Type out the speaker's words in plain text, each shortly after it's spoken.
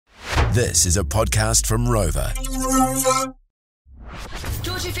This is a podcast from Rover.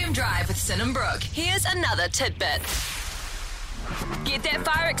 George FM Drive with Sin and Brooke. Here's another tidbit. Get that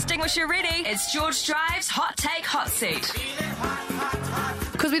fire extinguisher ready. It's George Drive's Hot Take Hot Seat.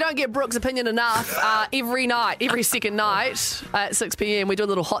 Because we don't get Brooke's opinion enough, every second night at 6 p.m, we do a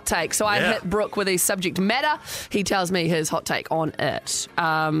little hot take. So I hit Brooke with a subject matter. He tells me his hot take on it.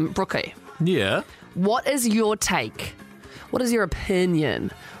 Brookie. Yeah. What is your take? What is your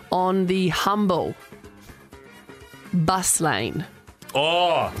opinion on the humble bus lane?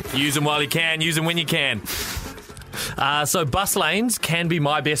 Oh, use them while you can, use them when you can. So bus lanes can be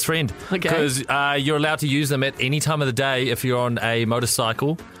my best friend because you're allowed to use them at any time of the day if you're on a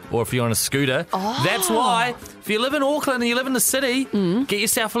motorcycle or if you're on a scooter. Oh. That's why if you live in Auckland and you live in the city, get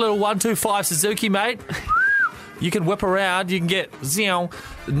yourself a little 125 Suzuki, mate. You can whip around, you can get,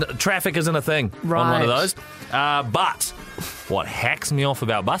 traffic isn't a thing on one of those. But what hacks me off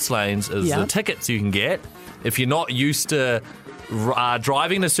about bus lanes is the tickets you can get if you're not used to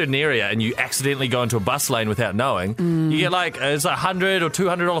driving in a certain area and you accidentally go into a bus lane without knowing. You get it's a $100 or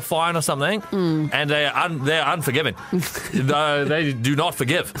 $200 fine or something, and they're unforgiving. No, they do not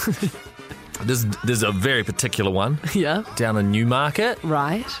forgive. There's a very particular one. Yeah. Down in Newmarket.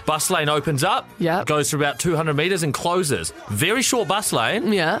 Right. Bus lane opens up. Yeah. Goes for about 200 metres and closes. Very short bus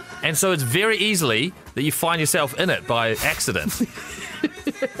lane. Yeah. And so it's very easily that you find yourself in it by accident.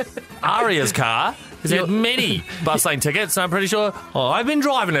 Aria's car has had many bus lane tickets, and I'm pretty sure I've been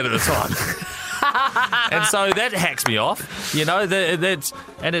driving it at the time. And so that hacks me off,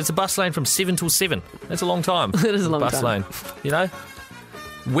 and it's a bus lane from 7 till 7. That's a long time. It is a long time. Bus lane,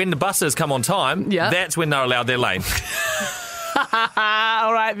 When the buses come on time, that's when they're allowed their lane.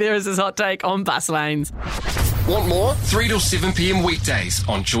 All right, there is his hot take on bus lanes. Want more? 3 till 7 p.m. weekdays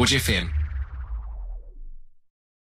on George FM.